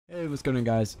Hey, what's going on,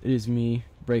 guys? It is me,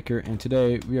 Breaker, and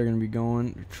today we are going to be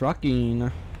going trucking.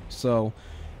 So,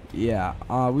 yeah,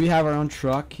 we have our own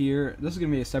truck here. This is going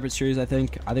to be a separate series, I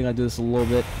think. I'll do this a little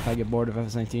bit if I get bored of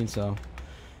FS19, so,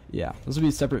 yeah. This will be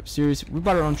a separate series. We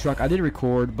bought our own truck. I did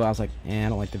record, but I was like, I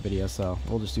don't like the video, so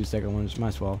we'll just do a second one. Just might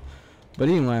as well. But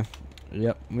anyway,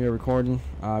 yep, we are recording.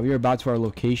 We are about to our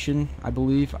location, I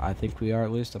believe. I think we are,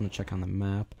 at least. I'm going to check on the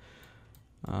map.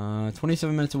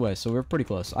 27 minutes away, so we're pretty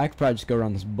close. I could probably just go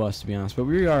around this bus, to be honest, but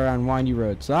we are on windy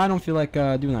road, so I don't feel like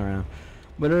doing that right now.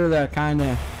 But earlier, kind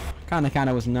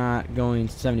of was not going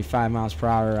 75 miles per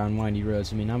hour on windy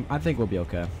roads. I mean, I think we'll be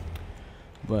okay.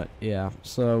 But yeah,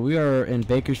 so we are in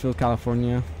Bakersfield,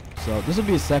 California. So this will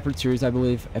be a separate series, I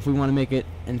believe. If we want to make it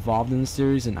involved in the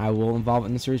series, and I will involve it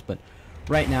in the series. But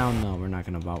right now, no, we're not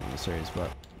going to involve it in the series. But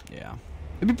yeah,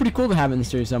 it'd be pretty cool to have it in the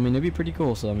series. I mean, it'd be pretty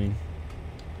cool. So I mean,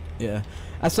 yeah.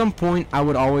 At some point, I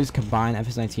would always combine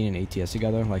FS19 and ATS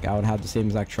together. Like, I would have the same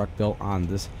exact truck built on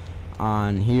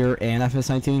here and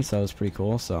FS19, so it's pretty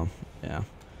cool. So, yeah.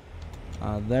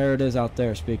 There it is out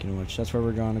there, speaking of which. That's where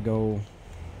we're going to go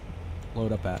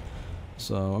load up at.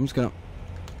 So, I'm just going to...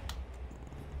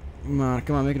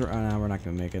 Come on, make it... Oh, no, we're not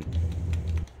going to make it.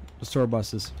 The tour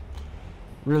bus is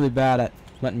really bad at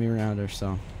letting me around there,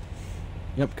 so...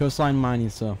 Yep, coastline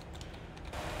mining, so...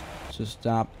 Let's just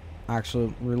stop.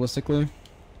 Actually, realistically, you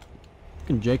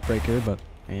can Jake break here, but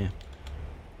yeah,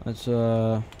 that's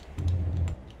a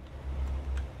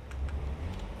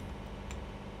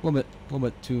little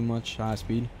bit too much high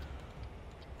speed.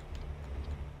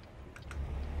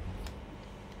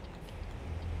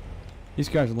 These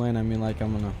guys are laying at me like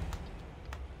I'm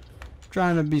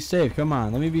trying to be safe. Come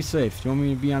on, let me be safe. Do you want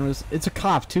me to be on this? It's a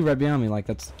cop too, right behind me. Like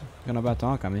that's about to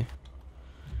honk on me.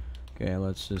 Okay,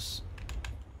 let's just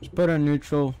put it on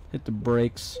neutral, hit the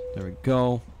brakes. There we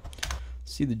go.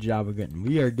 See the job we're getting.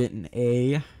 We are getting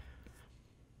a...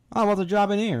 Oh, well, the job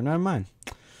in here. Never mind.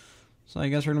 So I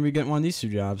guess we're going to be getting one of these two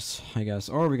jobs, I guess.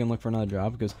 Or we can look for another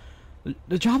job because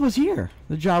the job was here.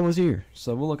 The job was here.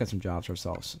 So we'll look at some jobs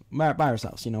ourselves. By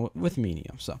ourselves, you know, with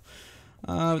Medium. So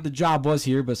the job was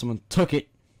here, but someone took it.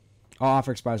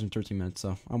 Offer expires in 13 minutes,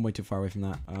 so I'm way too far away from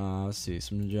that. Let's see.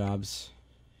 Some jobs.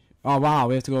 Oh, wow.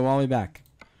 We have to go all the way back.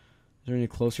 Is there any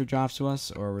closer jobs to us,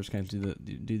 or we're just going to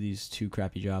do these two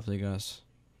crappy jobs, I guess?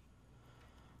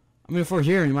 I mean, if we're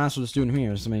here, you might as well just do them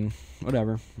here. I mean,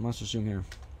 whatever. Might as well just do them here.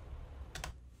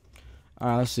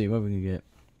 Alright, let's see what we can get.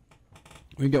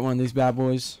 We can get one of these bad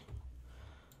boys.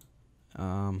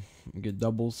 We get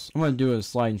doubles. I'm going to do a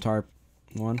sliding tarp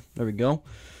one. There we go.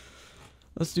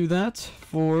 Let's do that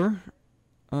for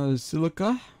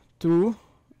Silica to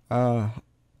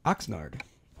Oxnard.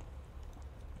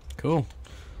 Cool.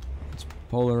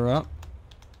 Pull her up.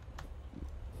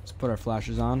 Let's put our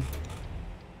flashes on.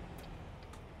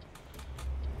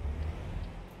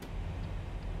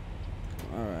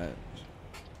 Alright.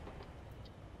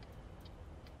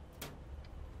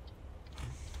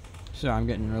 So I'm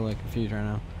getting really confused right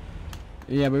now.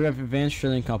 Yeah, but we have advanced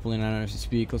trailing coupling on as we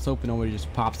speak. Let's hope nobody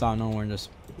just pops out of nowhere and just,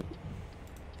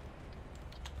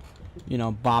 you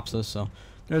know, bops us. So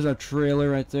there's our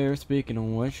trailer right there. Speaking of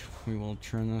which, we will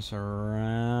turn this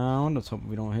around. Let's hope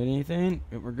we don't hit anything.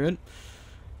 Yep, we're good.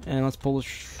 And let's pull the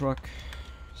truck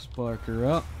sparker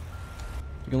up.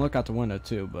 You can look out the window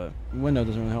too, but the window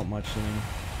doesn't really help much. I mean,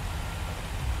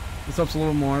 this helps a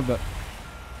little more, but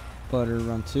butter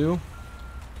run 2.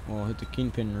 We'll hit the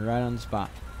kingpin right on the spot.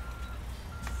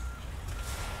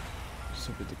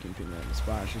 So hit the kingpin right on the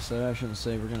spot. I shouldn't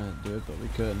say we're gonna do it, but we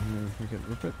could. I mean,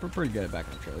 we're pretty good at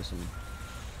backing up trailers. I mean,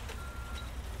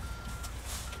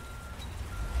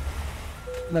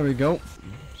 there we go.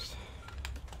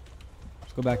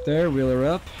 Let's go back there, wheel her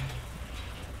up.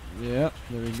 Yep,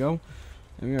 there we go.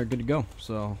 And we are good to go.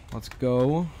 So let's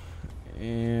go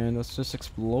and let's just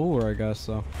explore, I guess.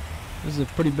 So this is a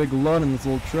pretty big load in this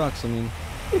little truck. So, I mean,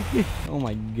 oh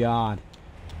my god.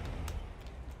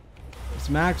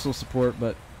 Some axle support,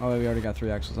 but oh, we already got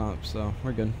 3 axles on it, so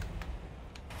we're good.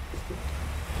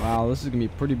 Wow, this is gonna be a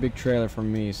pretty big trailer for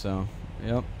me. So,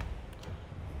 yep.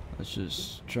 Let's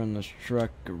just turn this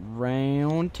truck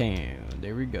around town.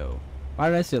 There we go. Why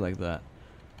did I say it like that?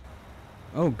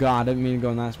 Oh god, I didn't mean to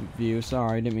go in that view.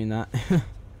 Sorry, I didn't mean that.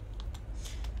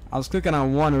 I was clicking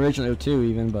on 1 originally, or 2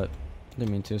 even, but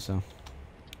didn't mean to, so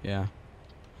yeah.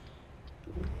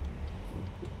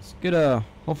 Let's get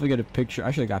hopefully get a picture.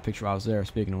 I should have got a picture while I was there,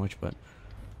 speaking of which, but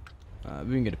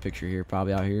we can get a picture here,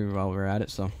 probably out here while we're at it,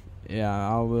 so yeah,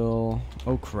 I will.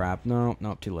 Oh crap, no,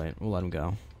 too late. We'll let him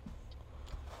go.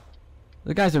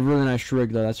 The guy's a really nice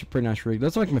rig, though. That's a pretty nice rig.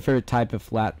 That's like my favorite type of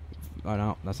flat. Oh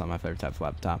no, that's not my favorite type of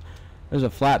flat top. there's a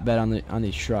flatbed on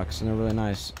these trucks, and they're really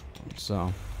nice.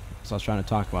 So that's what I was trying to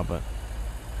talk about. But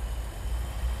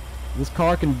this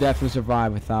car can definitely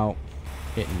survive without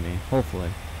hitting me. Hopefully.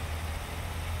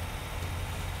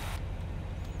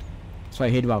 That's what I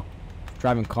hate about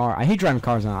driving car. I hate driving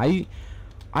cars now.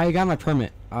 I got my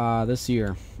permit this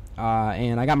year,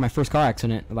 and I got my first car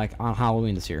accident like on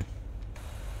Halloween this year.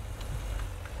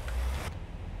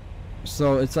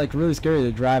 So it's like really scary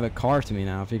to drive a car to me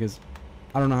now because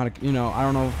I don't know how to, I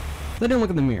don't know. I didn't look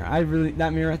in the mirror.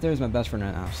 That mirror right there is my best friend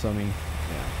right now. So I mean,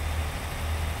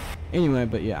 yeah. Anyway,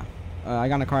 but yeah, I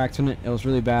got in a car accident. It was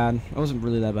really bad. It wasn't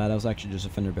really that bad. It was actually just a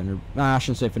fender bender. Nah, I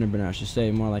shouldn't say fender bender. I should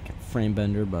say more like a frame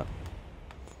bender. But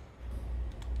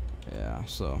yeah,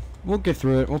 so we'll get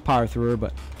through it. We'll power through it.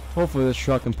 But hopefully this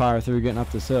truck can power through getting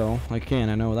up this hill. I can.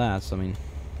 I know that. So I mean,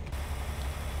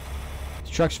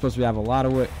 this truck's supposed to have a lot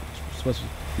of weight. Supposed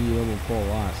to be able to pull a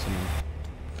lot, so I mean,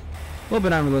 a little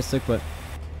bit unrealistic, but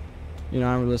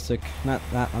unrealistic. Not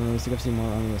that unrealistic. I've seen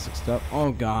more unrealistic stuff.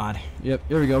 Oh God. Yep.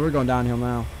 Here we go. We're going downhill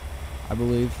now, I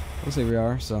believe. Looks like we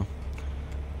are. So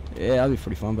yeah, that'll be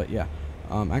pretty fun. But yeah,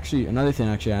 actually, another thing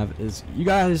I actually have is you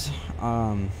guys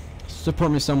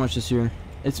support me so much this year.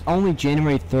 It's only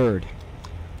January 3rd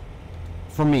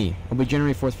for me. It'll be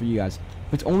January 4th for you guys.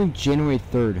 But it's only January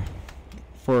 3rd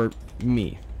for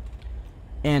me.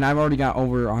 And I've already got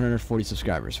over 140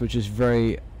 subscribers, which is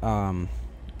very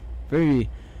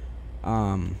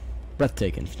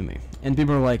breathtaking to me. And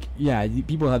people are like, yeah,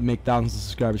 people have make thousands of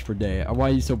subscribers per day. Why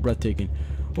are you so breathtaking?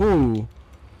 Oh,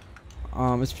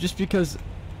 it's just because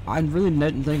I really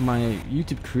didn't think my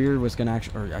YouTube career was gonna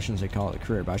actually, or I shouldn't say call it a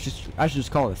career, but I should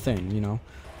just call it a thing.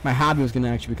 My hobby was gonna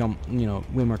actually become,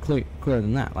 way more clear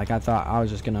than that. Like I thought I was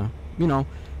just gonna,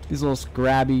 this little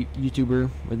scrabby YouTuber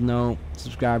with no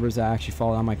subscribers that actually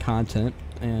follow on my content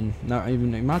and not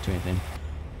even amount to anything.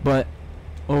 But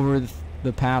over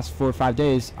the past 4 or 5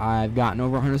 days, I've gotten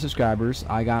over 100 subscribers.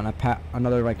 I got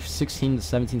another like 16 to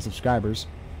 17 subscribers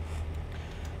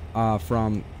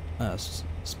from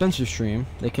Spencer's stream.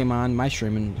 They came on my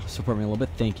stream and support me a little bit.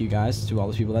 Thank you guys to all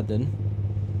those people that did.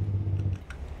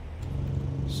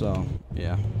 So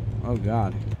yeah. Oh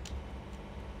God.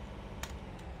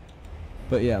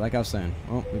 But yeah, like I was saying,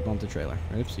 oh, we bumped the trailer.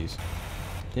 Oopsies.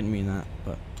 Didn't mean that,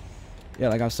 but yeah,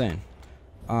 like I was saying,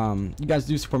 you guys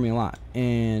do support me a lot,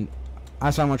 and I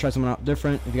just want to try something out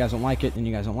different. If you guys don't like it, then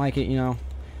you guys don't like it,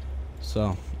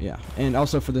 So yeah, and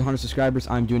also for the 100 subscribers,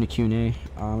 I'm doing a Q&A.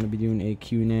 I'm gonna be doing a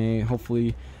Q&A,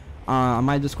 hopefully, on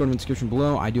my Discord in the description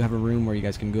below. I do have a room where you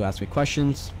guys can go ask me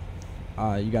questions.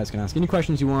 You guys can ask any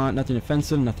questions you want. Nothing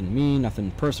offensive, nothing mean,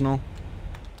 nothing personal.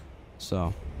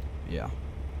 So yeah.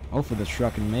 Hopefully this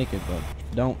truck can make it, but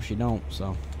if don't, she don't.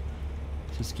 So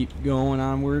just keep going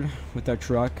onward with our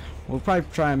truck. We'll probably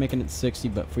try making it 60,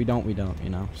 but if we don't, we don't.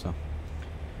 So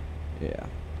yeah.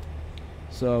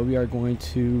 So we are going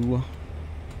to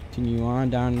continue on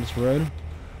down this road.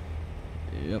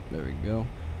 Yep, there we go.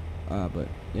 But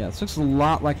yeah, this looks a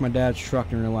lot like my dad's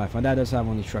truck in real life. My dad does have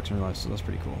one of these trucks in real life, so that's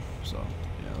pretty cool. So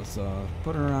yeah, let's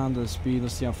put her on the speed.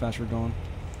 Let's see how fast we're going.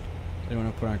 I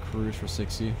want to put on cruise for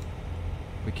 60.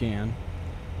 We can.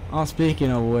 Oh,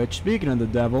 speaking of which, speaking of the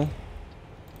devil,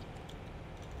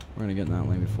 we're gonna get in that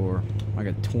lane before I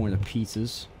get torn to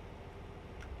pieces.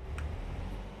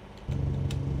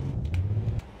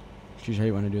 Jeez, I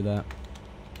hate when I do that.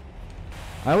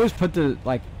 I always put the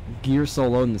gear so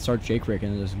low and start Jake braking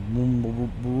and just boom,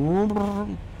 boom, boom,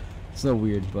 boom. It's so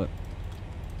weird, but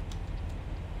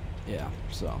yeah.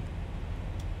 So,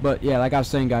 but yeah, like I was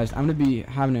saying, guys, I'm gonna be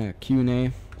having a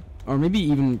Q&A. Or maybe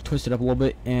even twist it up a little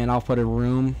bit, and I'll put a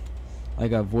room,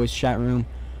 like a voice chat room,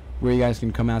 where you guys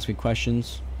can come ask me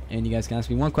questions. And you guys can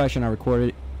ask me one question, I record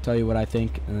it, tell you what I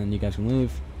think, and then you guys can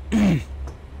leave.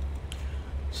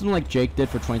 Something like Jake did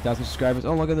for 20,000 subscribers.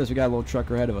 Oh, look at this, we got a little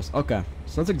trucker ahead of us. Okay,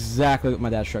 so that's exactly what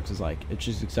my dad's truck is like. It's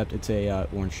just, except it's a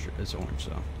orange. It's orange,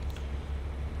 so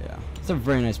yeah. It's a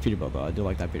very nice Peterbilt, though. I do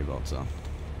like that Peterbilt, so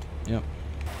yep.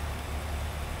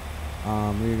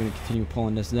 We're gonna continue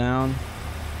pulling this down.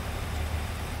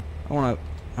 I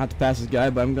have to pass this guy,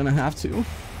 but I'm gonna have to. I'm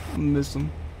gonna miss him.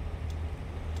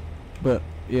 But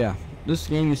yeah, this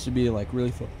game used to be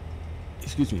really fun.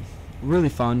 Excuse me, really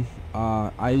fun.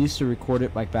 I used to record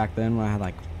it back then when I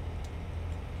had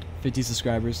 50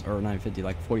 subscribers, or not 50,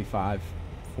 45,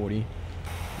 40.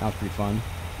 That was pretty fun.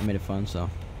 I made it fun, so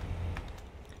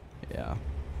yeah.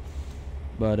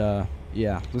 But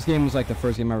yeah, this game was the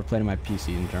first game I ever played on my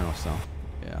PC in general, so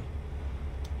yeah.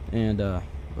 And but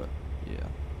yeah.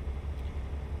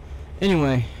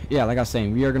 Anyway, yeah, like I was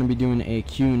saying, we are going to be doing a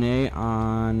Q&A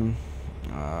on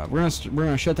we're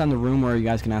gonna shut down the room where you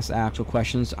guys can ask the actual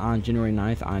questions on January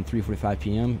 9th on 3:45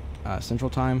 p.m. Central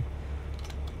Time,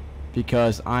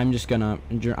 because I just want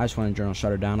to journal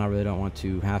shut it down. I really don't want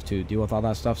to have to deal with all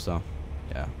that stuff. So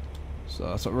yeah, so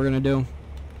that's what we're gonna do.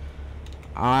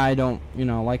 I don't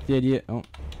like the idea. Oh,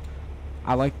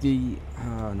 I like the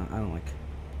no, I don't like.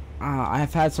 I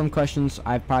have had some questions.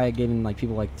 I've probably given like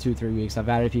people like 2-3 weeks. I've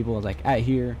added people. I was like, at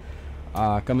here,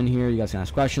 come in here. You guys can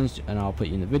ask questions, and I'll put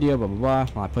you in the video. Blah blah blah.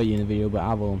 Well, I put you in the video, but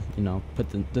I will, put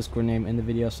the Discord name in the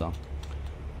video. So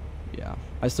yeah,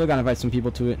 I still gotta invite some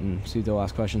people to it and see if they'll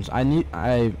ask questions. I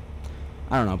don't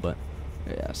know, but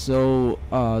yeah. So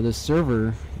the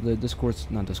server,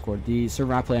 the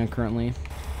server I play on currently.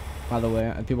 By the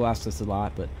way, people ask this a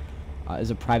lot, but is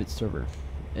a private server.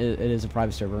 It is a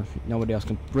private server. Nobody else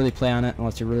can really play on it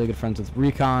unless you're really good friends with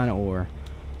Recon or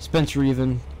Spencer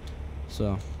even.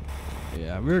 So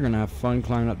yeah, we're gonna have fun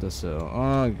climbing up this hill.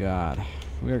 Oh god,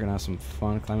 we're gonna have some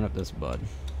fun climbing up this bud.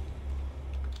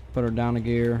 Put her down a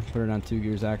gear. Put her down 2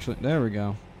 gears actually. There we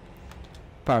go.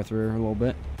 Power through her a little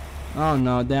bit. Oh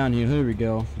no, down here. Here we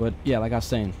go. But yeah, like I was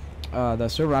saying, the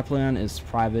server I play on is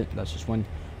private. That's just one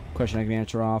question I can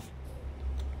answer off.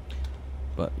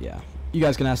 But yeah, you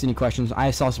guys can ask any questions.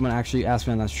 I saw someone actually ask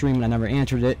me on that stream and I never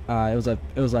answered it. It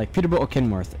was like Peterbilt or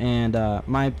Kenworth, and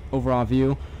my overall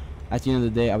view, at the end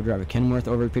of the day, I would drive a Kenworth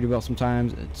over a Peterbilt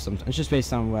sometimes. It's just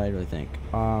based on what I really think.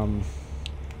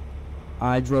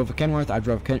 I drove a Kenworth. I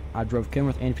drove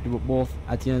Kenworth and Peterbilt both.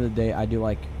 At the end of the day, I do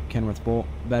like Kenworth bolt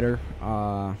better.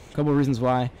 A couple of reasons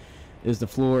why is the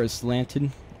floor is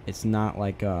slanted. It's not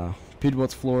like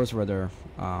Peterbilt's floors where they're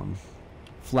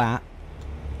flat.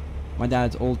 My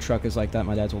dad's old truck is like that.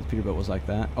 My dad's old Peterbilt was like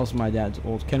that. Also, my dad's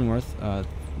old Kenworth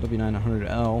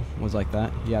W900L was like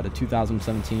that. He had a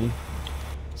 2017.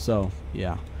 So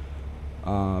yeah,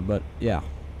 but yeah.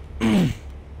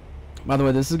 By the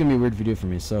way, this is gonna be a weird video for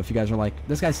me. So if you guys are like,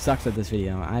 this guy sucks at this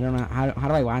video, I don't know how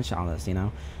do I watch all this? How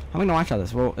am I gonna watch all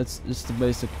this? Well, it's just the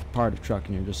basic part of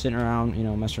trucking. You're just sitting around,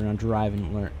 messing around,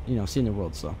 driving, learn, seeing the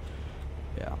world. So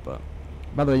yeah. But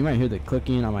by the way, you might hear the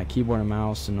clicking on my keyboard and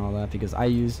mouse and all that because I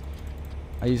use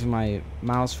my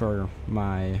mouse for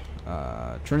my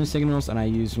turning signals, and I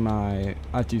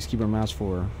have to use keyboard and mouse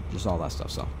for just all that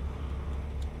stuff. So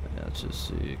yeah, let's just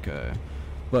see. Okay,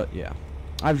 but yeah,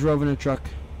 I've driven a truck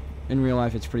in real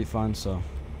life. It's pretty fun. So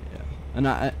yeah, and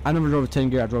I never drove a 10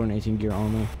 gear. I drove an 18 gear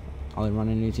only. I only run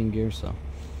an 18 gear. So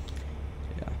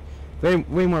yeah,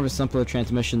 way more of a simpler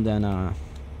transmission than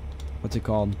what's it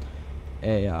called,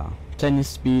 a 10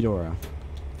 speed or a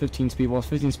 15 speed. Well,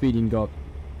 15 speed you can go up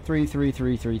 3 3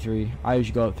 3 3 3. I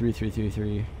usually go up 3 3 3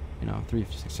 3. 3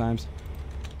 6 times.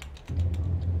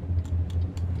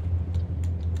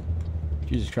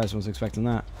 Jesus Christ, I wasn't expecting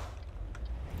that.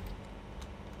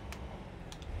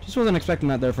 Just wasn't expecting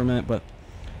that there for a minute, but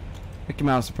it came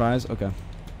out of surprise. Okay.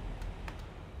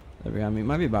 There we go. I mean, it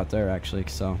might be about there actually,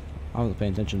 so I wasn't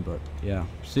paying attention, but yeah.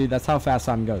 See, that's how fast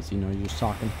time goes. You're just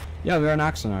talking. Yeah, we are an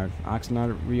Oxnard.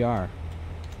 Oxnard, we are.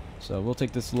 So we'll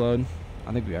take this load.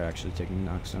 I think we are actually taking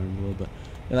an Oxnard a little bit.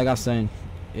 Yeah, like I was saying,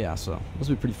 yeah. So this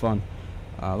will be pretty fun.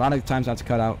 A lot of times I have to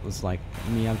cut out was like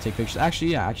me having to take pictures.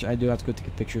 Actually, yeah. I do have to go take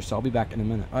a picture, so I'll be back in a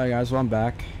minute. All right, guys. Well, I'm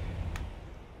back.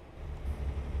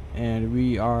 And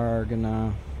we are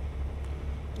gonna.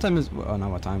 What time is? Oh,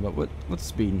 not what time, but what's the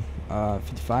speed?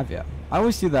 55. Yeah. I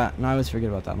always see that, and I always forget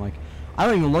about that. I'm like, I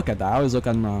don't even look at that. I always look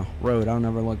on the road. I don't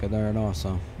ever look at there at all.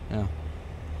 So yeah.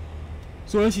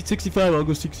 So when I see 65, I'll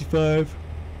go 65.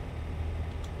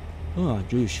 Oh,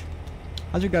 jeez.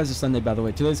 How's your guys' Sunday, by the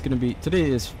way? Today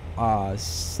is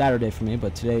Saturday for me,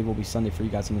 but today will be Sunday for you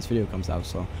guys when this video comes out.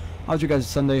 So how's your guys'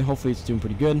 Sunday? Hopefully it's doing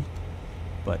pretty good.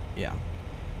 But yeah.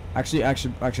 Actually, I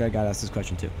gotta ask this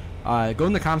question too. Go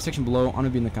in the comment section below. I'm gonna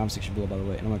be in the comment section below, by the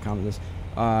way, and I'm gonna comment this.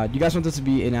 Do you guys want this to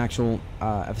be an actual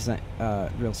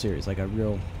real series, like a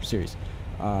real series?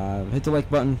 Hit the like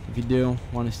button if you do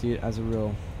want to see it as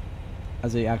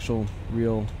a actual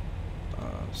real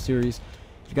series.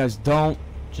 If you guys don't,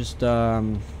 just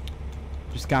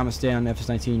comment stay on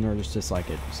FS19 or just dislike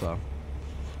it. So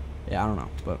yeah, I don't know,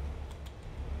 but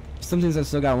some things I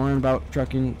still got to learn about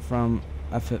trucking from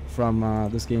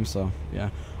this game. So yeah,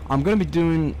 I'm gonna be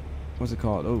doing, what's it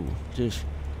called? Oh, just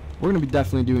we're gonna be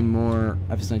definitely doing more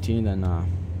FS19 than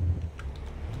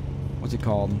what's it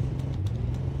called?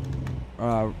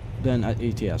 Than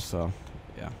ATS. So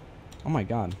yeah. Oh my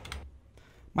God,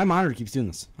 my monitor keeps doing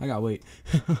this. I gotta wait.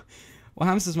 What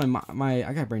happens is I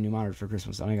got a brand new monitor for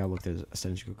Christmas. I gotta look at the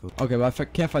settings real quick. Okay, well I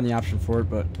can't find the option for it,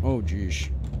 but oh geez.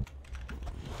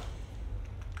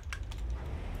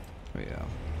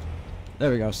 There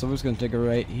we go. So we're just gonna take it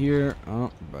right here.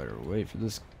 Oh, better wait for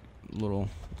this little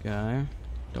guy.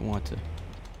 Don't want to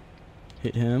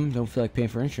hit him. Don't feel like paying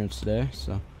for insurance today,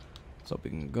 so let's hope we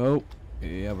can go.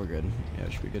 Yeah, we're good. Yeah,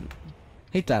 it should be good.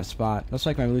 Hate that spot. That's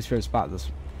like my least favorite spot in this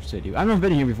city. I've never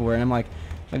been here before, and I'm like,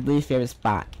 my least favorite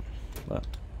spot. But,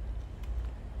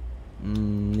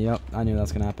 yep, I knew that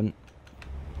was gonna happen.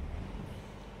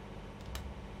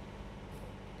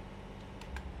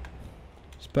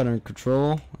 Just better in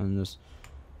control, and just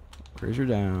cruise her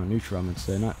down. Neutral, I'm gonna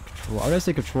say, not control. I was gonna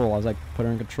say control. I was like, put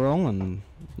her in control and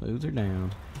lose her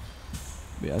down.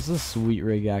 But yeah, this is a sweet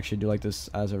rig. Actually, do like this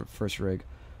as a first rig.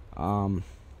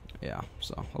 Yeah.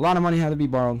 So a lot of money had to be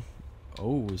borrowed.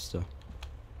 Oh, it's the.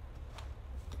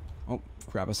 Oh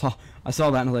crap! I saw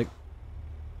that and I was like,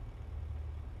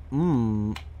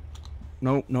 no.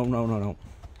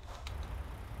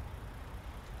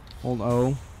 Hold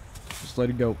O. Just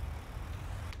let it go.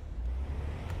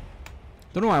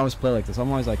 Don't know why I always play like this. I'm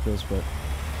always like this, but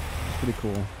it's pretty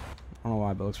cool. I don't know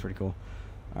why, but it looks pretty cool.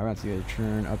 Alright, we're about to get a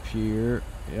turn up here.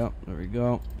 Yep, there we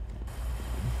go.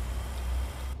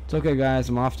 It's okay, guys.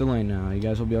 I'm off the lane now. You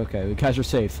guys will be okay. You guys are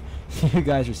safe. You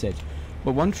guys are safe.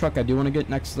 But one truck I do want to get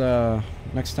next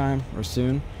time or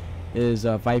soon is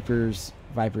Viper's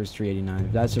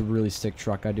 389. That's a really sick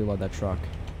truck. I do love that truck.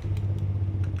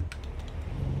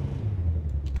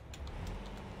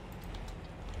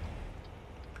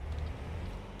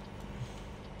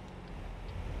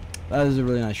 That is a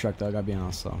really nice truck, though. I gotta be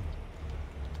honest, though.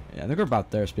 Yeah, I think we're about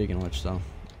there. Speaking of which, so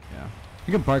yeah,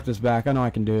 you can park this back. I know I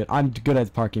can do it. I'm good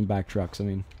at parking back trucks. I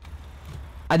mean,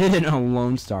 I did it in a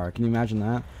Lone Star. Can you imagine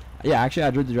that? Yeah, actually,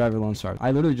 I did the driver Lone Star.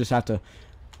 I literally just have to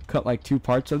cut like 2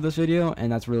 parts of this video,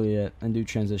 and that's really it. And do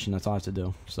transition. That's all I have to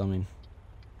do. So I mean,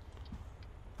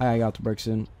 I got the brakes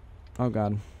in. Oh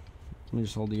God, let me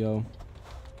just hold the O.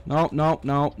 No,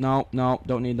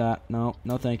 don't need that. No,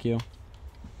 thank you.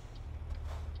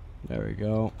 There we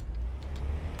go.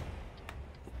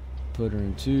 Put her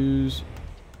in 2s.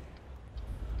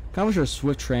 Kind of wish there was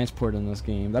swift transport in this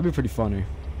game. That'd be pretty funny.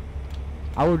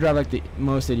 I would drive like the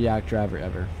most idiotic driver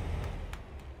ever.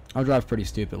 I would drive pretty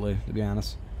stupidly, to be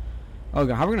honest. Oh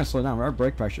God, how are we gonna slow down? Our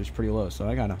brake pressure is pretty low, so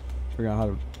I gotta figure out how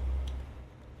to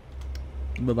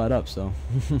build that up. So.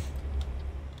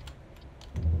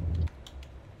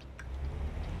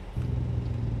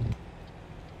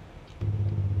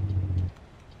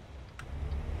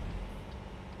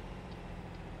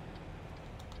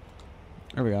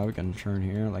 There we go, we can turn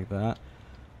here like that.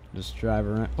 Just drive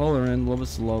her in, pull her in, a little bit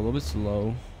slow, a little bit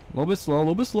slow. A little bit slow, a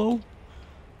little bit slow.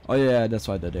 Oh yeah, that's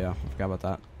what I did, yeah. I forgot about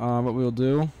that. What we'll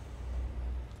do, what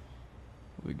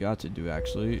we got to do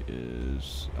actually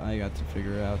is, I got to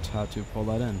figure out how to pull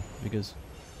that in. Because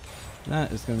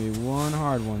that is going to be one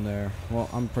hard one there. Well,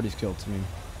 I'm pretty skilled, I mean.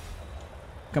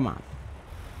 Come on.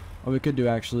 What we could do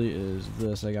actually is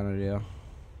this, I got an idea.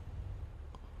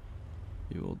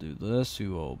 We will do this. We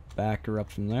will back her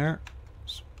up from there.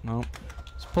 No.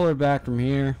 Let's pull her back from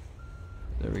here.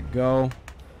 There we go.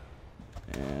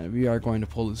 And we are going to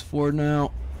pull this forward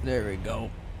now. There we go.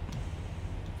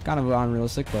 Kind of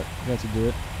unrealistic, but we got to do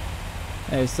it.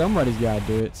 Hey, somebody's got to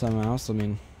do it somehow. So, I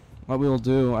mean, what we'll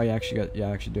do, I got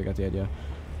the idea.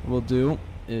 What we'll do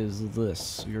is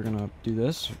this. We're going to do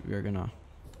this. We're going to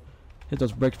hit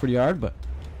those brakes pretty hard, but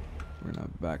we're going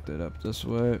to back that up this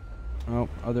way. Oh,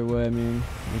 other way, I mean.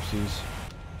 Oopsies.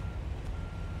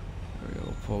 There we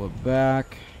go. Pull it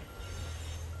back.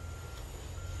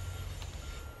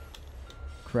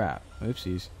 Crap.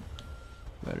 Oopsies.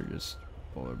 Better just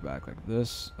pull her back like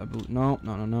this. No.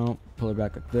 Pull her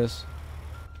back like this.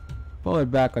 Pull her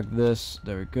back like this.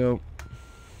 There we go.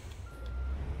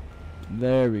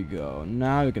 There we go.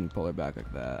 Now we can pull her back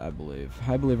like that, I believe.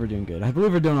 I believe we're doing good. I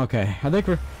believe we're doing okay. I think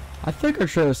our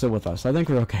trailer's still with us. I think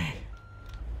we're okay.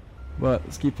 But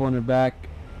let's keep pulling her back.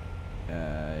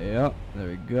 Yep, there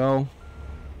we go.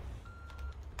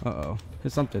 Uh-oh.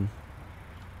 Hit something.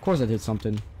 Of course I hit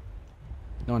something.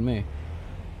 Knowing me.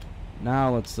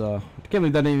 Now let's, I can't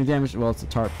believe that didn't even damage. Well, it's a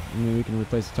tarp. I mean, we can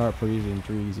replace the tarp pretty easy in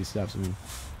 3 easy steps. I mean.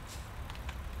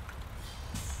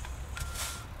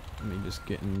 Let me just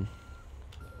getting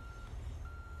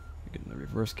the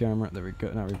reverse camera. There we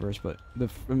go. Not reverse, but the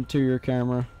interior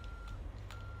camera.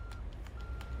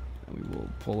 We will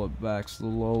pull it back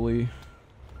slowly.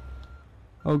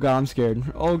 Oh God, I'm scared.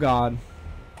 Oh God.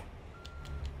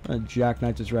 A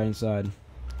jackknife just right inside.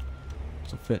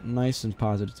 This will fit nice and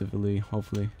positively,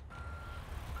 hopefully.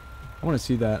 I want to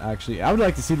see that actually. I would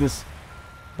like to see this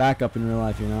back up in real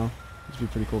life, you know? This would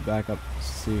be pretty cool backup to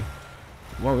see.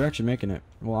 Well, we're actually making it.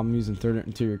 Well, I'm using third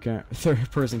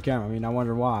person camera. I mean, I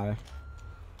wonder why.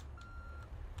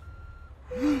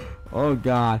 Oh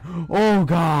god. Oh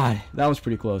god. That was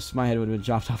pretty close. My head would have been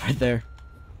chopped off right there.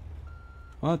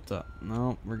 What the?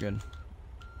 No, we're good.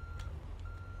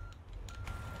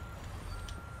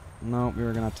 No, we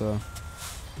were gonna have to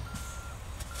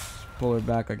pull her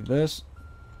back like this.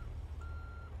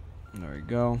 There we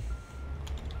go.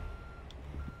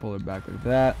 Pull her back like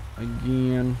that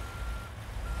again.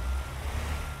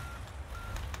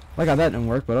 I like how that didn't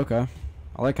work, but okay.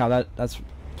 I like how that's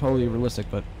totally realistic,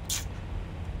 but let's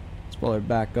pull her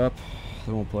back up.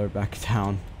 Then we'll pull her back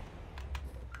down.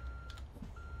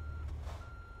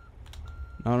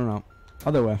 No.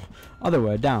 Other way. Other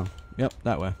way. Down. Yep,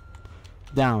 that way.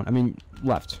 Down. I mean,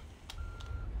 left.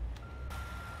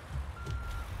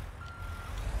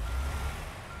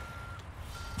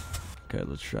 Okay,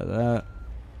 let's try that.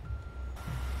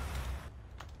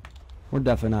 We're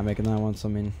definitely not making that one, so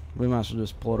I mean, we might as well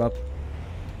just pull it up.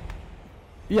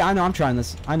 Yeah, I know, I'm trying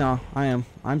this. I know, I am.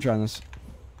 I'm trying this.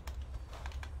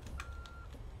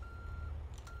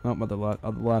 Oh, on the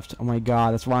left. Oh my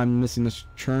god, that's why I'm missing this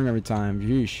turn every time.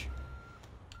 Yeesh.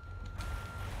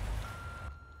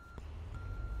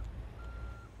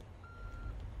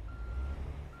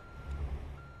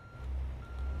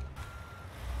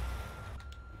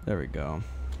 There we go.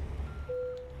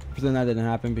 Pretend that didn't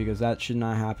happen because that should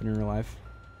not happen in real life.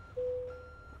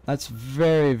 That's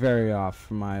very, very off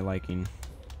for my liking.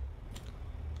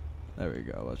 There we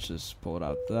go. Let's just pull it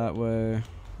out that way.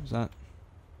 Is that?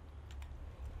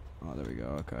 Oh, there we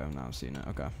go. Okay, now I'm seeing it.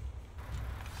 Okay.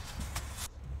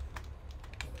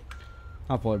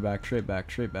 I'll pull it back, straight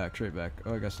back, straight back, straight back.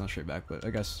 Oh, I guess not straight back, but I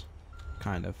guess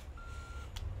kind of.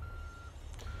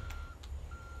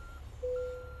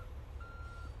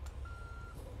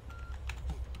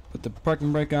 Put the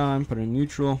parking brake on, put it in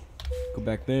neutral, go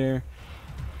back there.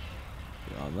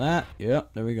 Do all that. Yep,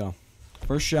 there we go.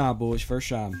 First shot, boys, first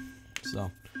shot. So,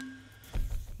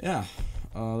 yeah.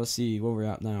 Let's see where we're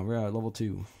at now. We're at level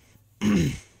 2.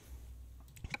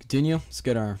 Continue. Let's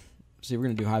get our. See, we're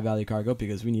gonna do high value cargo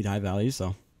because we need high value.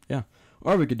 So, yeah.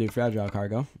 Or we could do fragile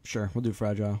cargo. Sure, we'll do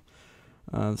fragile.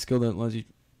 Skill that lets you,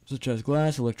 such as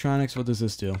glass, electronics. What does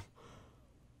this do?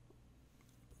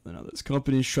 Now, this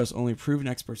companies trust only proven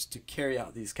experts to carry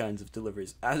out these kinds of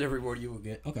deliveries. As a reward, you will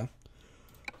get. Okay.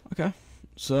 Okay.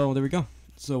 So there we go.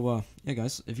 So yeah,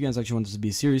 guys, if you guys actually want this to be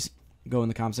a series, go in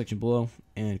the comment section below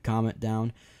and comment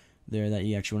down there that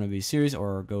you actually want to be a series,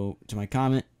 or go to my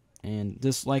comment and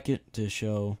dislike it to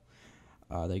show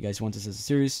that you guys want this as a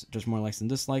series. Just more likes than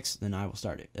dislikes, then I will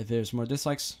start it. If there's more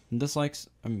dislikes than dislikes,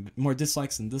 more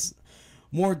dislikes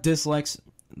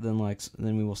than likes,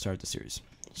 then we will start the series.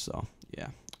 So yeah.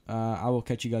 I will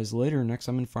catch you guys later next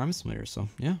time in Farming Simulator. So,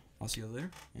 yeah, I'll see you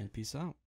later, and peace out.